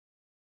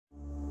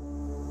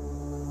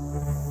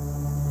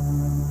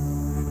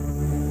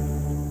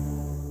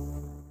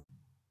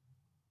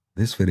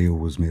This video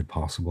was made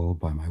possible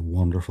by my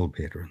wonderful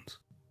patrons.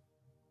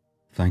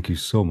 Thank you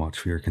so much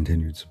for your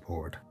continued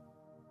support.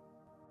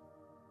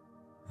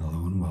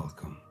 Hello and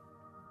welcome.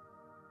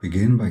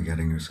 Begin by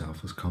getting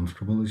yourself as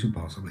comfortable as you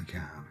possibly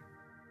can.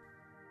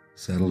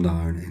 Settle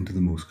down into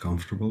the most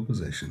comfortable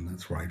position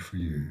that's right for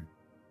you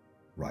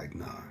right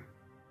now.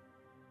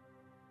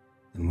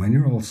 And when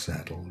you're all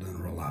settled and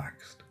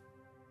relaxed,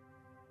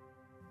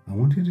 I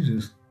want you to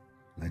just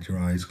let your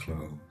eyes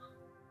close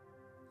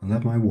and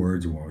let my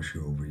words wash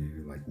over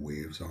you like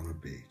waves on a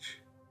beach.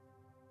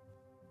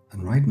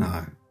 And right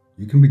now,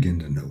 you can begin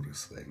to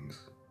notice things,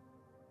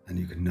 and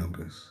you can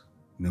notice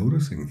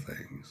noticing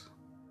things.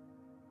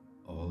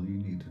 All you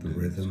need to the do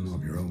rhythm is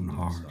of your own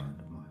heart,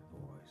 of my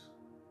voice.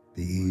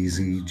 the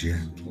easy,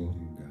 gentle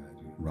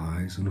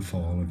rise and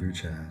fall of your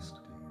chest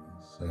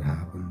that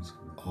happens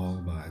all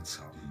by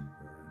itself.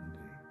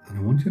 And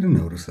I want you to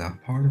notice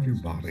that part of your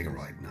body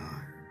right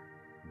now.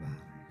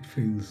 It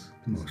feels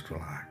the most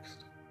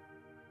relaxed.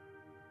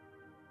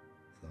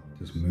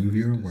 Just move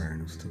your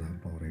awareness to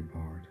that body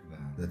part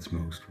that's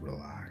most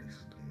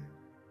relaxed.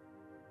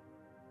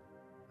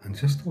 And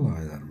just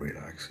allow that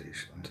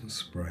relaxation to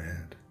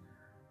spread,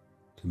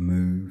 to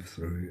move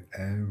through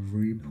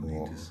every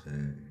pore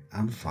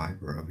and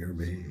fiber of your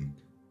being.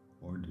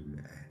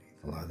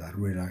 Allow that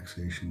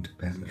relaxation to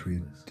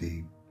penetrate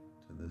deep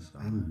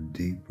and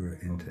deeper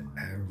into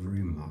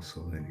every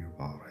muscle in your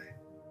body.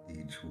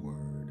 Each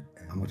word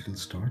and what you'll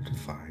start to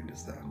find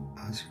is that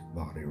as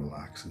your body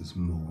relaxes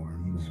more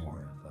and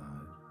more,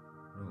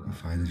 you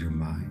find that your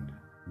mind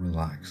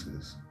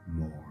relaxes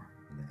more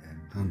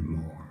and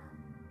more.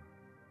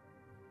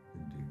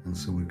 And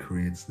so it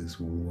creates this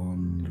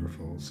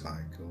wonderful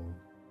cycle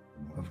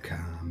of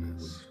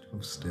calmness,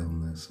 of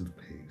stillness, of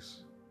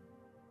peace.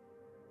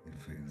 It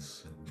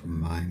feels so from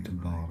mind to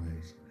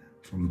body,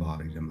 from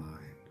body to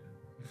mind,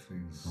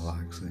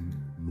 relaxing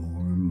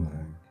more and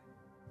more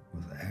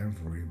with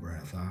every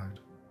breath out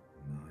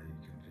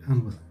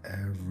and with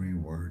every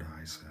word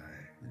I say.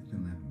 You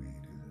can let me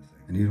do the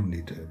thing. And you don't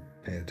need to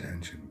pay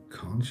attention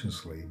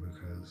consciously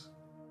because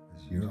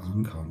your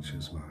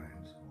unconscious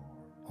mind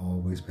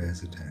always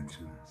pays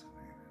attention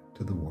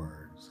to the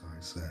words I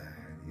say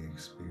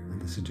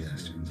and the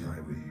suggestions I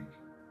make.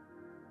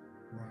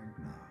 Right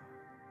now.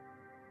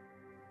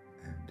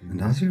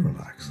 And as you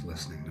relax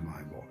listening to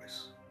my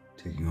voice,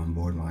 taking on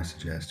board my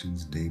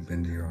suggestions deep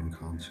into your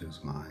unconscious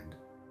mind,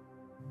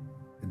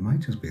 it might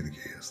just be the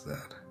case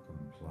that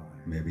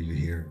maybe you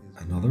hear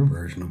another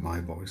version of my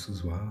voice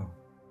as well,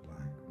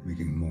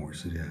 making more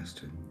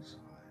suggestions,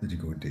 that you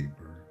go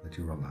deeper, that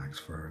you relax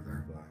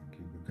further,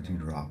 that you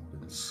drop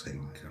and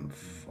sink and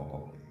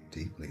fall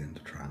deeply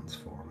into trance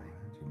forming.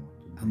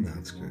 And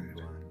that's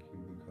good.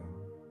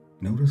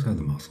 Notice how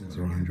the muscles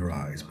around your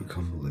eyes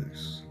become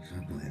loose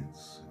and limp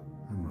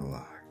and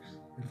relaxed.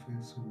 It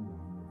feels so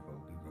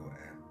wonderful to go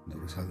in.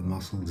 Notice how the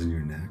muscles in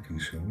your neck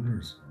and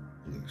shoulders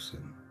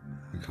loosen,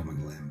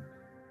 becoming limp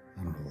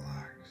and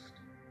relaxed.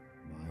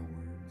 My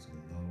words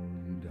lull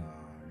you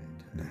down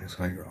into Notice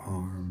how your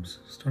arms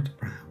start to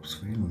perhaps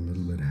feel a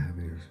little bit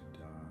heavier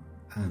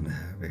and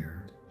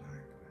heavier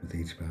with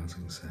each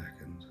passing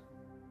second.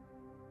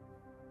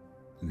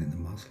 And then the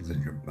muscles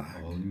in your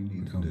back all you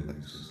need become to do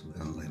loose is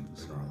and listen limp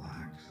to the and sound of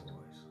relaxed.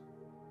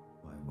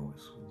 my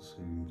voice will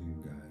soothe you,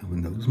 guide And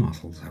when those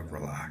muscles have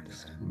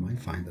relaxed, you might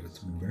find that it's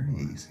very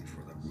easy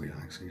for the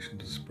relaxation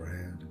to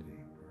spread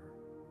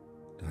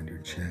down your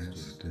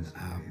chest and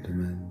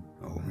abdomen,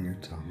 over your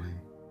tummy.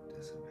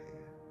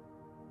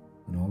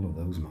 And all of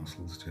those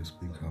muscles just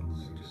become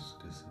loose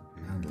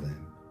and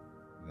limp,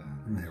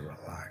 and they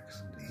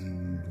relax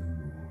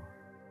even more.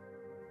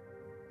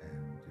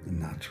 And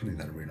naturally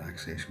that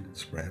relaxation will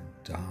spread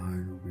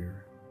down over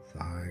your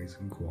thighs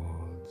and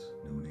quads,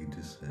 No need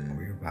to say,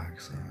 over your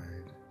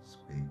backside,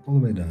 speak, all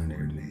the way down to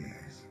your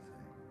knees,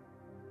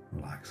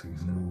 relaxing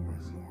more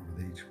and more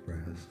with each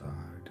breath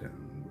out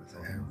and with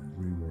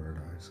every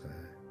word I say.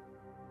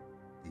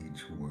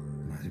 each word.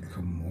 And as you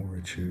become more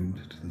attuned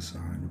to the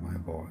sound of my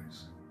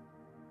voice,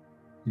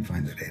 you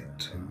find that it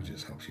too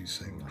just helps you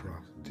sink,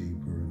 drop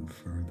deeper and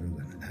further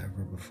than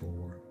ever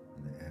before.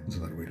 And so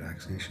that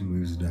relaxation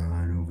moves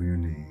down over your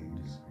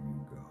knees,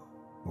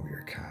 over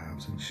your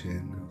calves and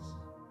shins.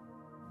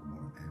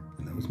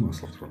 And those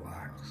muscles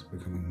relax,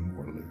 becoming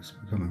more loose,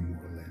 becoming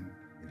more limp.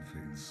 It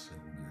feels so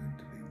good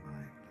to be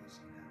mindless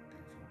and empty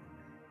for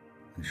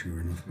me. And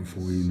sure enough,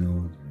 before you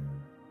know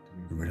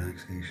it, the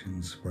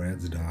relaxation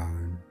spreads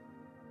down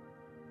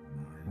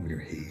over your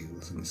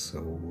heels and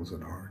soles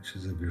and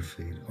arches of your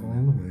feet,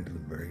 all the way to the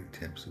very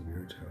tips of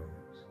your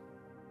toes,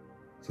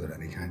 so that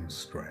any kind of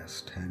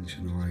stress,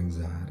 tension, or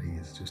anxiety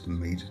is just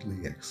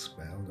immediately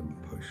expelled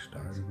and pushed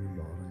out of your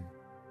body,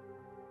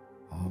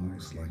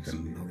 almost like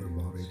another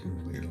body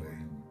completely.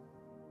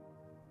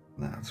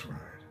 That's right.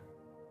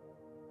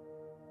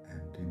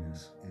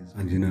 Emptiness is.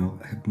 And you know,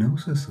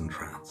 hypnosis and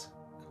trance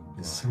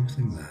is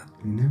something that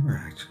you never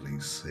actually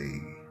see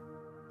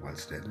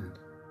whilst in it.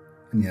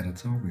 And yet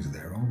it's always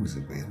there, always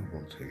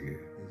available to you.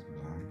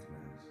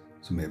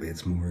 So maybe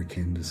it's more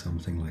akin to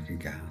something like a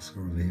gas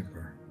or a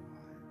vapor.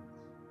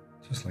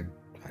 Just like,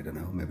 I don't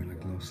know, maybe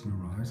like lust and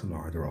arousal,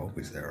 or they're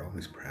always there,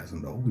 always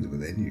present, always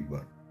within you,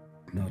 but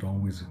not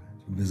always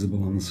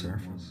visible on the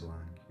surface.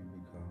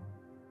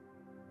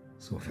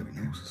 So if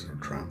hypnosis or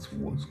trance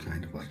was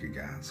kind of like a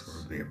gas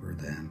or a vapor,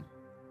 then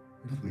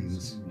that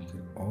means you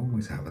could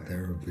always have it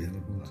there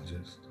available to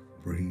just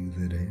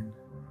breathe it in.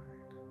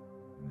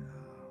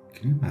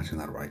 Can you imagine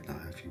that right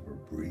now if you were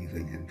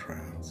breathing in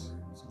trance?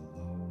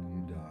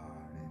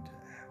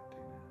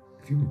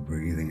 If you were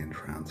breathing in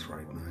trance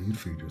right now, you'd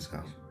feel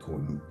yourself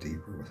going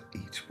deeper with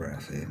each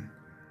breath in,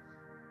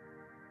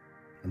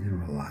 and then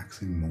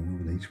relaxing more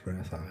with each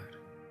breath out.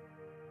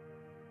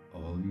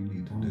 All you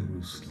need to do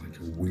is like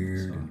a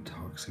weird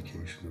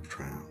intoxication of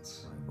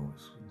trance,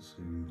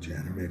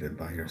 generated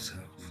by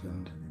yourself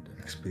and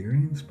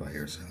experienced by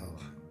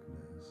yourself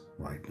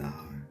right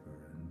now.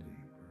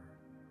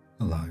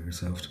 Allow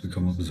yourself to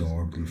become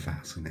absorbed and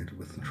fascinated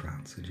with the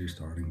trance that you're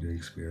starting to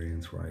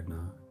experience right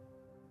now.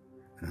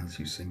 And as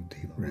you sink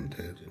deeper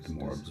into it, the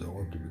more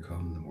absorbed you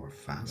become, the more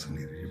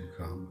fascinated you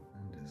become.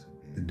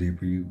 The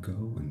deeper you go,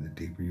 and the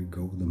deeper you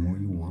go, the more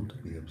you want to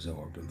be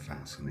absorbed and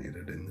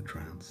fascinated in the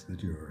trance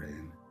that you're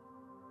in.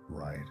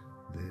 Right,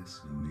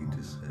 this you need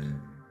to say,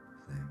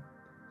 think,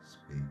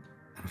 speak.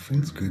 And it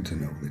feels good to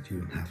know that you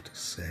don't have to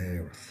say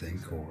or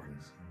think or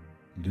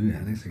do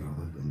anything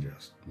other than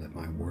just let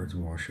my words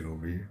wash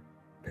over you.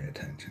 Pay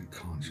attention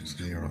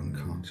consciously or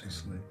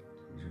unconsciously,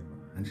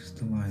 and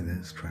just allow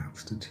this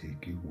trance to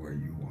take you where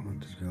you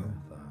want it to go.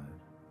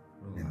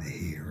 In the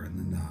here and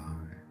the now,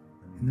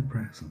 in the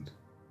present.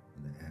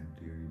 And the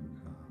emptier you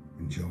become,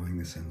 enjoying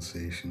the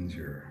sensations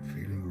you're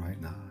feeling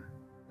right now.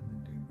 And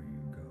the deeper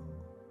you go,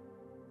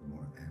 the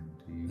more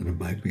empty you And it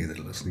might be that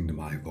listening to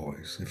my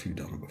voice, if you've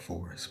done it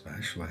before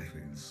especially,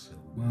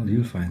 well,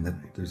 you'll find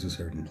that there's a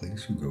certain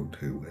place you go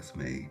to with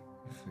me,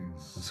 a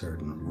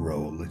certain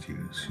role that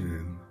you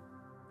assume,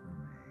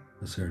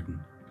 a certain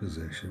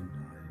position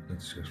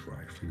that's just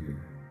right for you.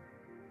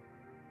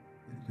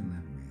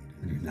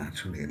 And you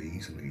naturally and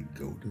easily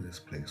go to this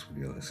place when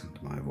you listen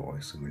to my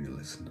voice and when you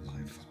listen to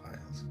my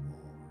files,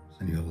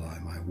 and you allow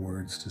my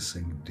words to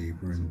sink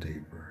deeper and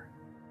deeper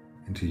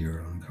into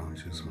your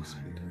unconscious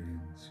mind.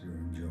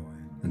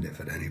 And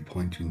if at any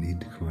point you need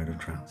to come out of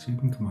trance, you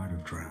can come out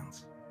of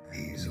trance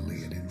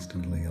easily and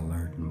instantly,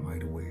 alert and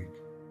wide awake.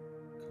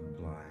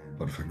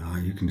 But for now,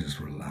 you can just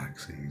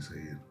relax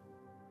easy and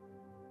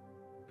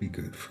be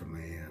good for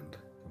me and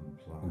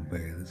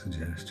obey the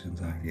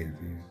suggestions I give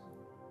you.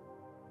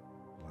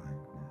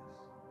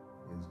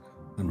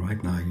 And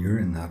right now you're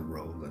in that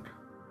role that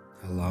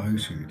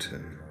allows you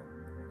to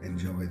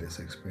enjoy this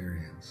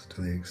experience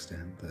to the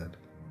extent that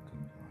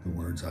the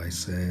words I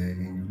say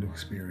you'll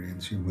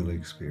experience, you will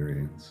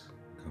experience.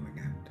 Becoming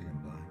empty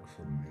and blank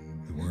for me.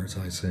 The words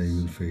I say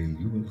you'll feel,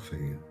 you will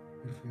feel.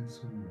 It feels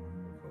so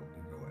wonderful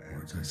to go The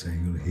words I say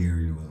you'll hear,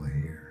 you will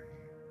hear.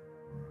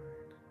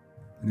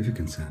 And if you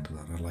consent to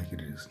that, I'd like you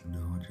to just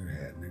nod your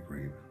head in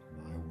agreement.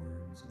 My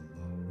words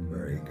alone.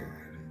 Very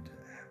good.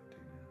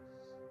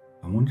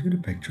 I want you to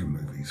picture a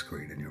movie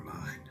screen in your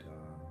mind.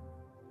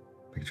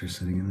 Picture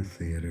sitting in a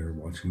theater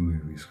watching a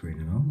movie screen,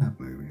 and on that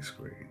movie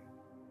screen,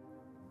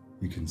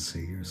 you can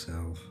see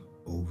yourself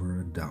over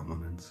a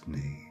dominant's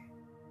knee.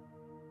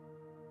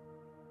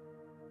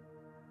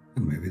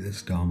 And maybe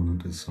this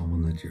dominant is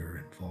someone that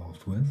you're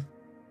involved with.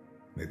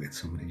 Maybe it's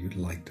somebody you'd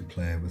like to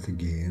play with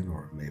again,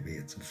 or maybe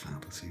it's a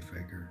fantasy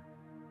figure,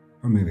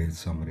 or maybe it's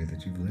somebody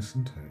that you've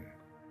listened to.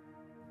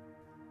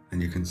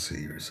 And you can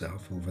see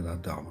yourself over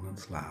that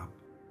dominant's lap.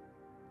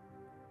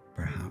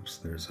 Perhaps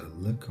there's a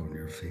look on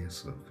your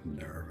face of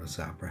nervous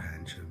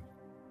apprehension.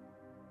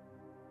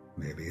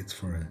 Maybe it's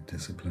for a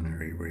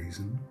disciplinary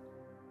reason.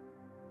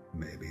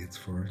 Maybe it's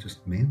for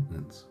just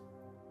maintenance.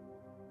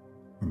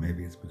 Or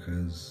maybe it's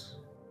because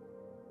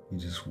you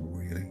just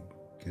really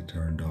get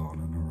turned on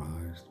and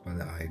aroused by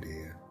the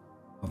idea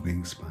of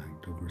being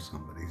spanked over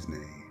somebody's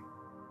knee.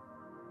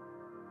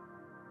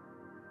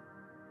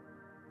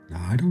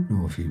 Now, I don't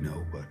know if you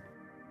know, but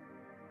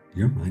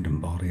your mind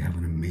and body have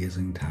an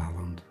amazing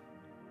talent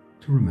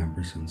to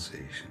remember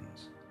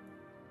sensations.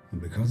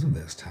 And because of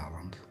this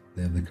talent,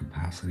 they have the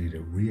capacity to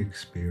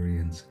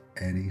re-experience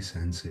any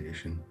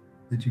sensation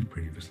that you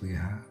previously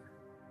had.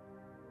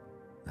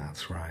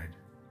 That's right,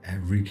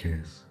 every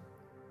kiss,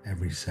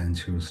 every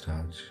sensuous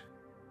touch,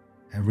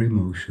 every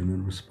motion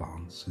and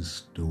response is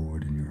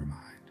stored in your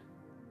mind,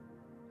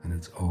 and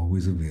it's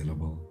always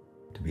available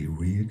to be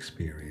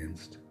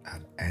re-experienced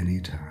at any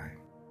time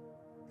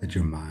that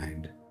your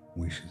mind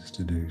wishes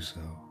to do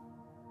so.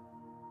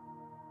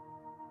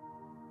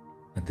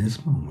 At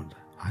this moment,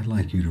 I'd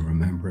like you to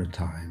remember a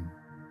time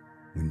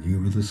when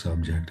you were the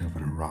subject of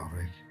an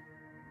erotic,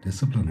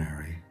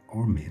 disciplinary,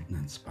 or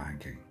maintenance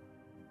spanking.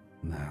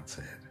 And that's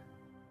it.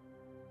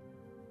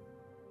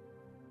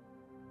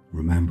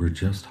 Remember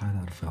just how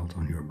that felt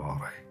on your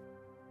body.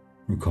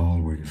 Recall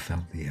where you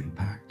felt the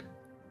impact,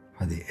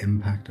 how the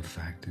impact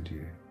affected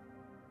you,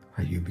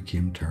 how you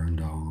became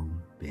turned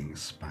on being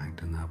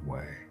spanked in that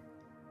way,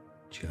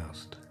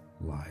 just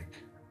like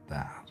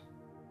that.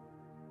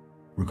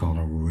 Recall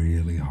a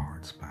really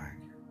hard spank,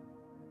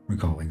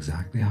 Recall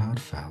exactly how it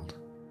felt,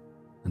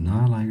 and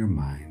now allow your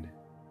mind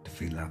to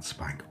feel that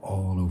spank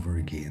all over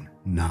again,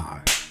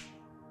 now.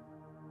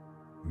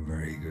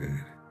 Very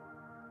good.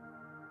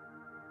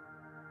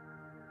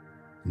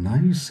 And now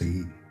you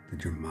see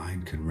that your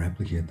mind can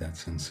replicate that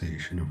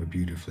sensation of a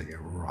beautifully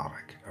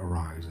erotic,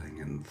 arousing,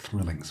 and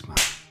thrilling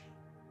spank.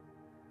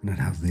 And it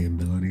has the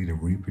ability to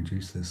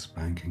reproduce this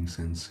spanking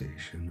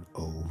sensation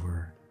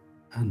over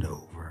and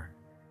over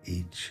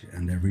each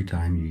and every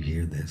time you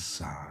hear this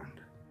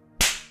sound.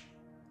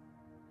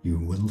 You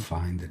will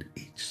find that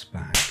each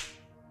spank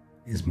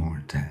is more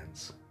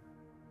intense,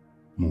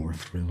 more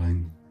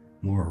thrilling,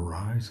 more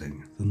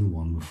arousing than the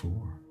one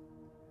before.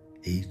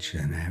 Each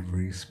and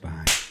every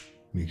spank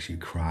makes you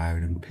cry out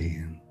in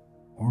pain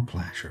or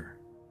pleasure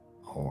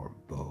or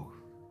both.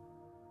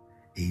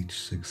 Each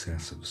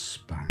successive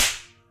spank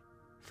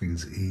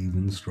feels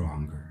even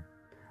stronger,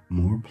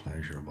 more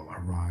pleasurable,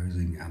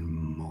 arousing, and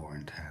more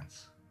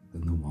intense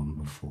than the one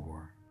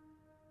before,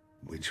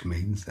 which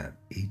means that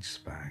each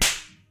spank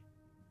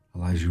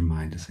allows your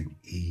mind to sink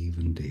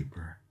even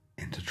deeper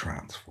into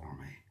trance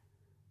forming,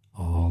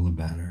 all the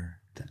better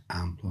to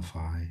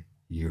amplify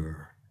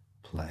your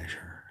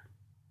pleasure.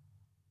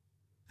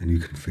 And you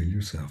can feel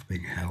yourself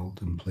being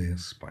held in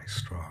place by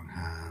strong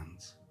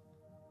hands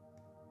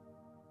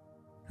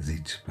as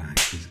each spank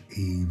is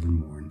even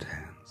more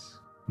intense,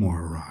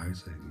 more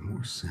arousing,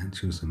 more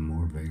sensuous, and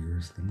more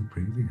vigorous than the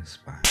previous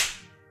spank.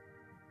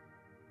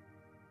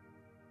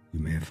 You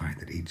may find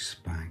that each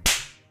spank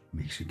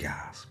makes you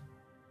gasp,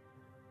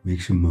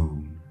 makes you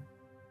moan,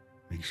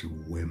 makes you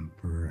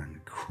whimper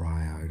and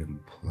cry out in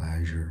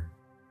pleasure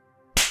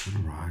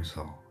and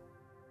arousal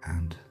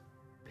and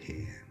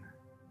pain.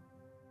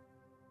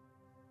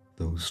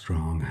 Those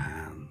strong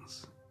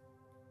hands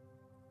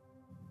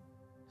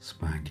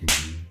spanking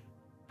you,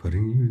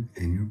 putting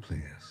you in your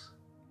place,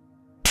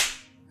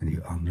 and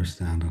you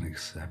understand and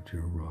accept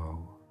your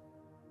role,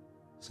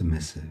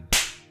 submissive,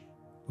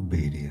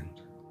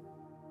 obedient.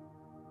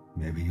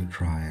 Maybe you'll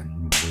try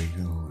and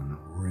wiggle and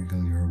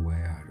wriggle your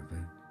way out of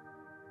it,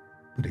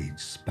 but each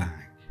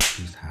spank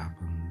just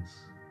happens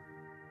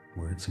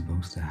where it's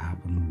supposed to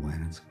happen,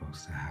 when it's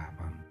supposed to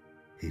happen,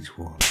 each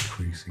one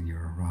increasing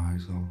your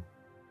arousal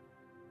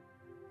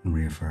and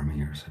reaffirming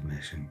your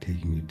submission,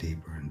 taking you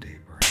deeper and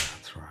deeper.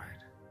 That's right.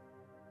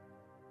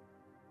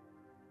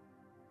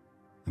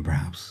 And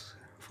perhaps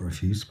for a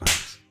few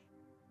spanks,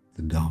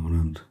 the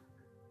dominant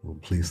will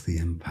place the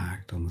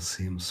impact on the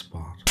same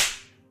spot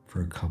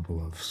for a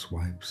couple of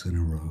swipes in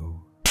a row,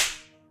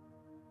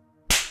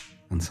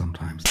 and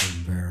sometimes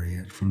they'll vary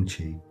it from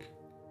cheek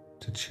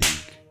to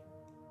cheek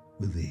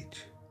with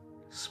each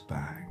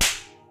spank.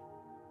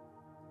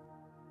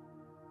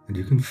 And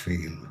you can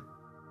feel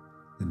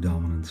the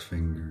dominant's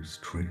fingers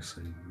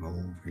tracing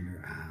over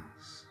your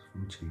ass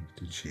from cheek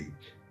to cheek,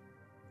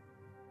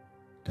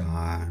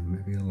 down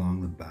maybe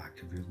along the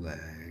back of your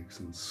legs,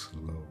 and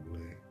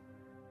slowly,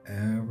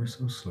 ever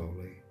so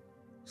slowly,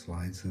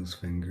 slides those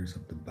fingers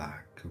up the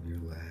back of your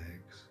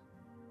legs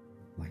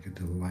like a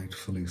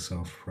delightfully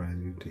soft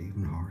prelude to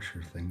even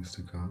harsher things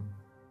to come.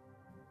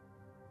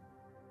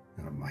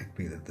 And it might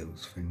be that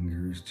those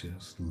fingers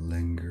just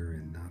linger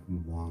in that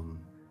one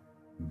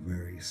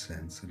very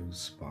sensitive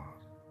spot,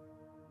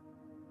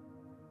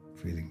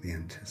 feeling the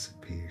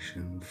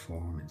anticipation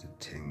form into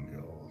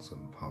tingles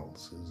and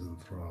pulses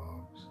and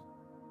throbs.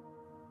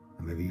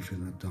 And maybe you feel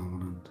that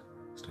dominant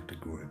start to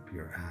grip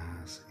your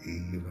ass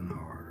even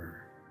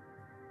harder.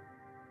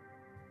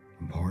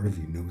 And part of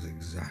you knows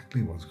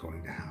exactly what's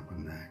going to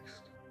happen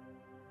next.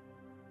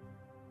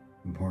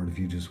 And part of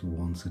you just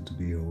wants it to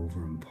be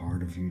over, and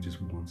part of you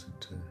just wants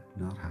it to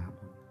not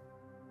happen.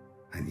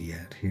 And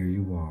yet here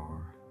you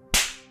are,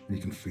 and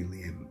you can feel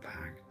the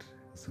impact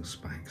as those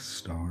spanks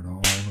start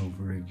all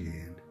over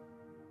again.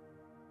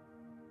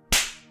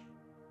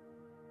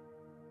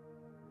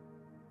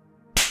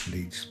 And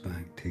each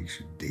spank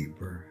takes you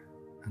deeper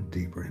and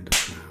deeper into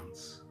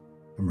trance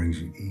and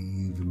brings you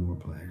even more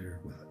pleasure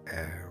with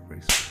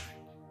every spank.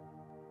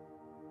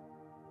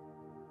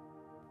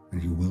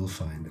 And you will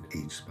find that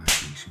each spank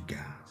makes you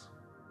gasp,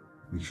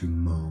 makes you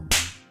moan,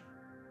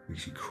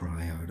 makes you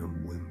cry out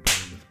and whimper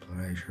with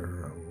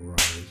pleasure,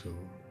 arousal,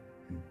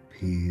 and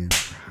pain,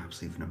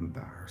 perhaps even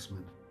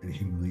embarrassment and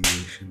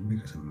humiliation.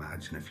 Because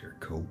imagine if your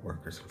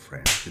co-workers and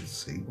friends could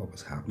see what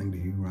was happening to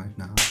you right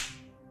now.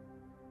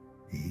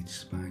 Each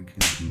spank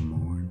is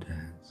more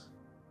intense,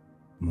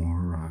 more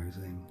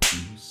arousing,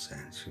 more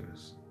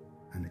sensuous,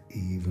 and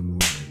even more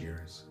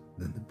vigorous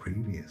than the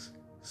previous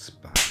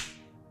spank.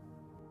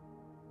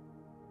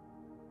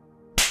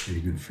 And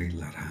you can feel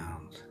that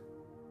hand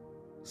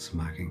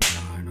smacking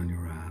down on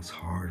your ass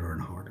harder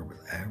and harder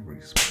with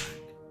every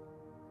spank.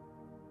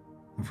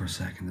 And for a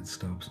second it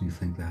stops and you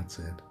think that's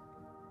it.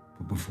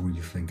 But before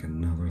you think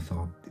another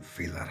thought, you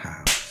feel that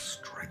hand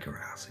strike your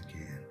ass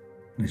again.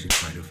 And as you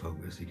try to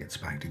focus, you get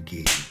spanked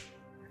again,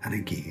 and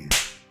again,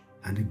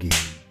 and again,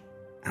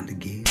 and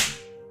again.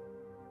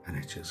 And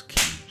it just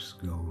keeps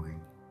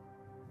going,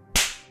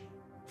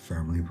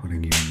 firmly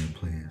putting you in your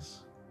place,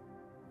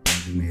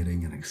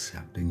 designating and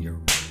accepting your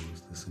role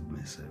as the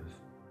submissive.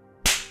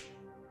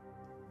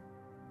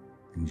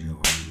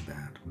 Enjoying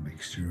that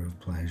mixture of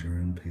pleasure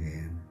and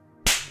pain,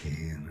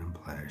 pain and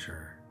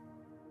pleasure.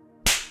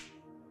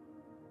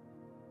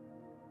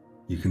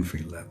 You can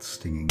feel that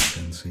stinging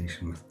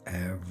sensation with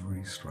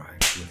every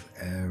strike, with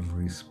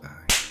every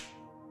spank,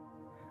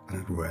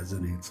 and it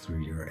resonates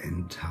through your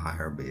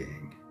entire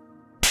being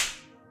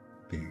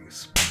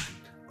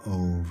spanked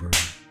over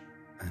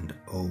and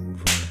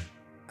over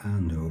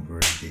and over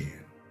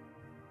again.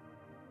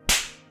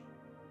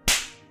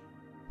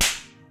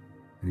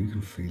 And you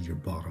can feel your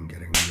bottom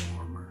getting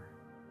warmer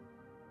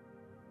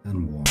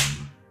and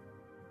warmer,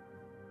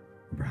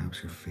 and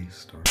perhaps your face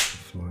starts to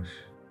flush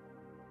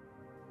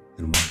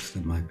in ways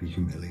that might be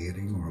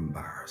humiliating or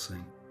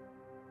embarrassing.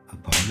 A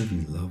part of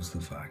you loves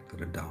the fact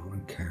that a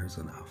dominant cares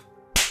enough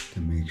to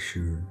make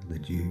sure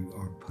that you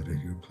are put in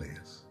your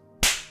place,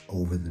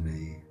 over the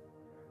knee,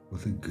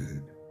 with a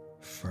good,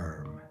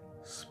 firm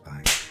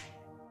spanking.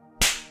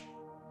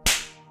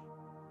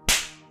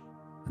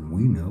 And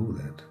we know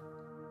that,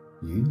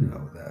 you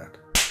know that,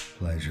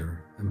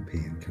 pleasure and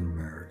pain can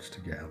merge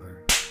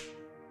together.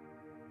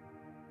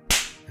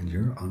 And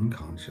your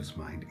unconscious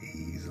mind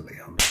easily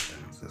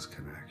understands this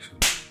connection.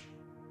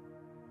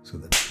 So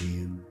that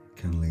pain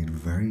can lead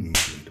very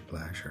easily to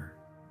pleasure.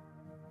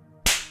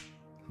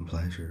 And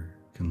pleasure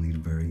can lead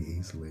very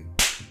easily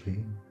to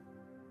pain.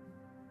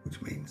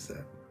 Which means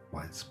that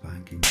while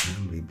spanking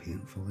can be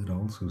painful, it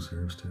also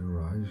serves to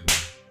arouse you.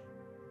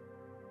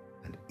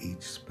 And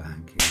each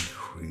spank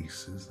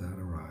increases that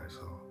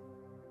arousal.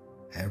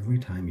 Every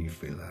time you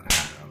feel that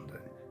hand,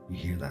 you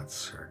hear that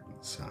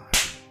certain sound.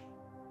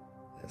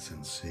 The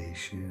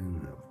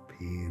sensation of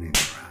pain in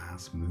your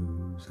ass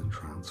moves and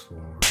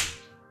transforms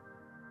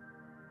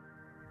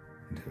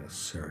into a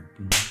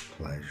certain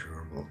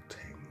pleasurable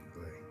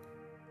tingling.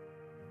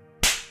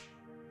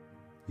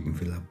 You can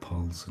feel that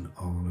pulse in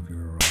all of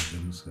your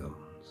erogenous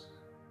zones.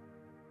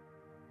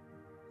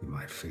 You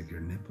might feel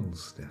your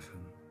nipples stiffen.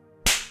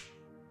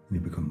 And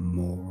you become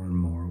more and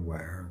more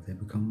aware. They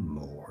become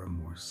more and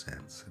more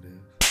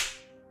sensitive,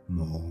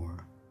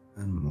 more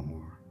and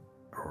more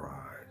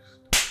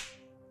aroused.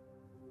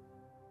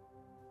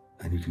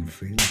 And you can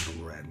feel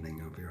the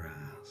reddening of your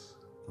ass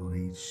on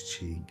each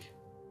cheek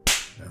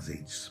as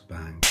each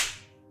spank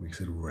makes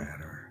it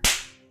redder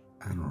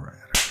and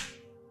redder.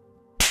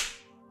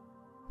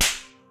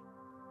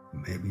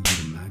 Maybe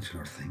you'd imagine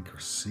or think or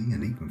see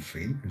and even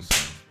feel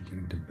yourself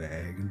beginning to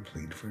beg and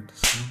plead for it to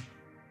stop.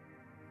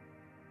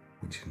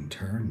 Which in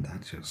turn,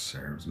 that just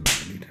serves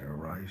merely to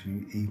arouse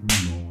you even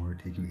more,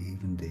 take you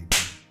even deeper.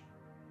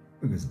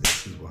 Because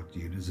this is what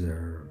you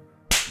deserve.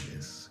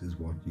 This is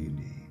what you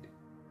need.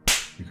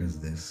 Because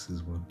this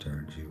is what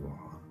turns you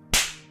on.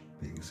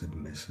 Being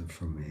submissive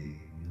for me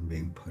and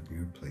being put in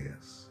your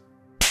place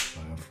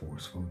by a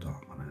forceful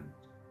dominant.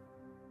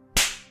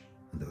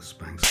 And those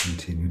spanks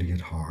continue to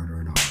get harder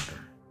and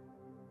harder.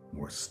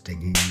 More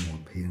stinging, more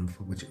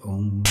painful, which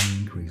only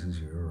increases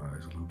your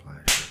arousal and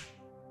pleasure.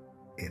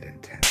 It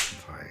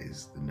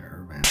intensifies the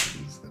nerve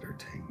endings that are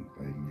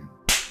tingling and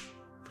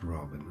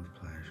throbbing with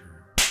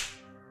pleasure.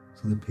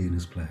 So the pain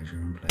is pleasure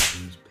and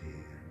pleasure is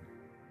pain.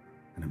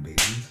 And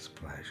obedience is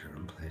pleasure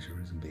and pleasure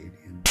is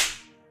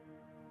obedience.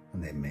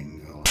 And they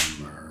mingle and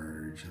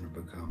merge, and it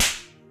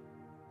becomes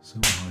so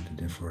hard to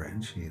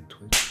differentiate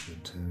betwixt the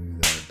two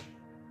that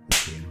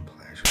the pain and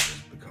pleasure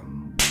just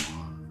become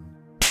one.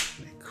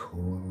 They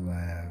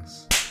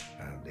coalesce,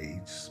 and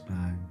each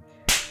spank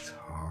is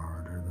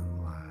harder than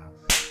the last.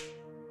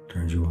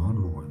 Turns you on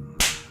more than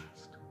the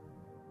last.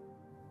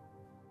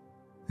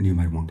 And you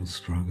might want to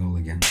struggle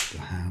against the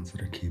hands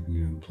that are keeping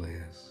you in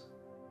place.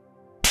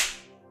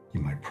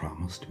 You might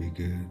promise to be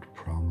good,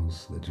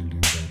 promise that you'll do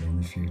better in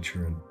the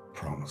future, and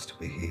promise to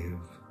behave.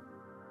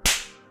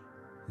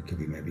 It could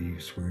be maybe you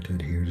swear to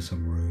adhere to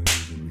some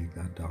rules and make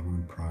that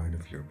dominant proud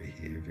of your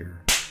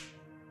behavior.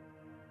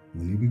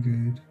 Will you be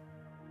good?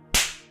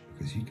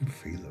 Because you can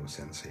feel those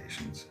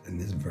sensations in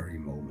this very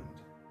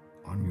moment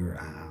on your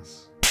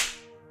ass.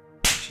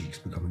 Cheeks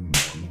becoming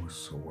more and more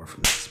sore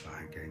from the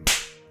spanking,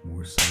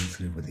 more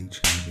sensitive with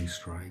each and every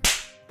strike,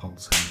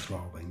 pulsing,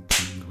 throbbing,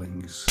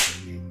 tingling,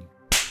 stinging,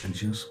 and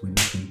just when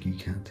you think you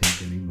can't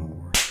take any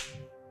more,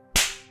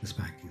 the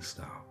spanking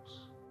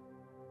stops.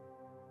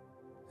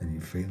 And you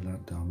feel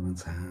that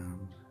dominant's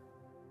hand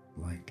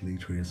lightly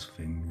trace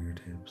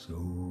fingertips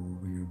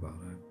over your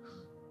buttocks,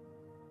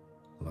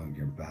 along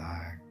your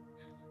back,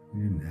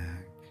 your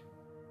neck,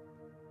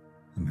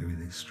 and maybe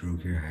they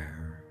stroke your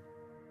hair.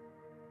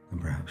 And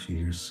perhaps you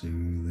hear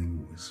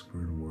soothing,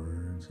 whispered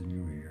words in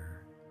your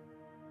ear,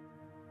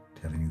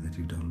 telling you that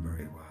you've done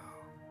very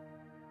well.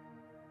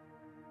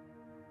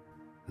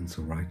 And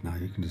so right now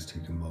you can just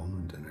take a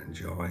moment and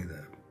enjoy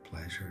the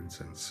pleasure and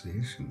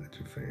sensation that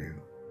you feel.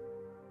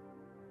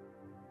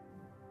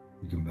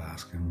 You can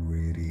bask and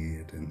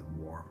radiate in the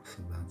warmth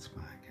of that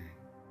spanking.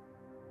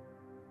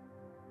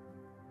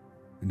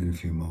 And in a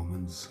few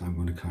moments, I'm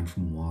going to count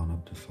from 1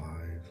 up to 5.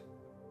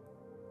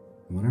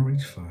 And when I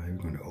reach 5, you're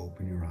going to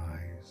open your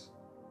eyes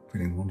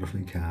feeling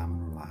wonderfully calm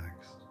and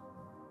relaxed,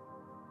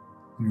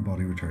 and your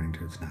body returning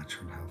to its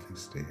natural healthy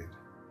state.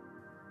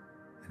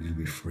 And you'll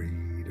be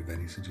freed of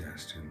any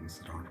suggestions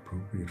that aren't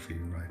appropriate for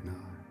you right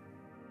now.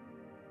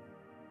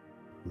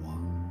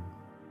 1,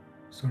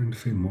 starting to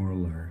feel more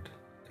alert,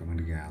 coming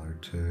together.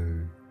 2,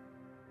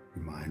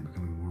 your mind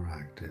becoming more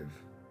active.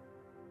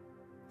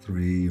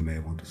 3, you may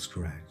want to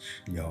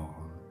stretch,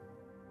 yawn.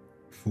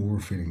 4,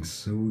 feeling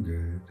so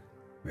good,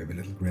 maybe a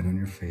little grin on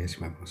your face,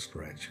 you might want to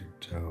stretch your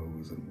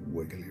toes and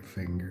wiggle your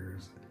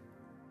fingers.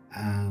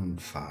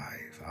 And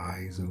 5,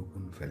 eyes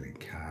open, feeling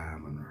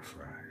calm and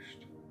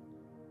refreshed.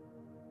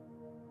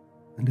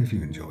 And if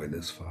you enjoyed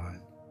this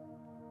file,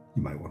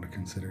 you might want to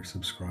consider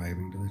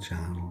subscribing to the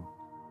channel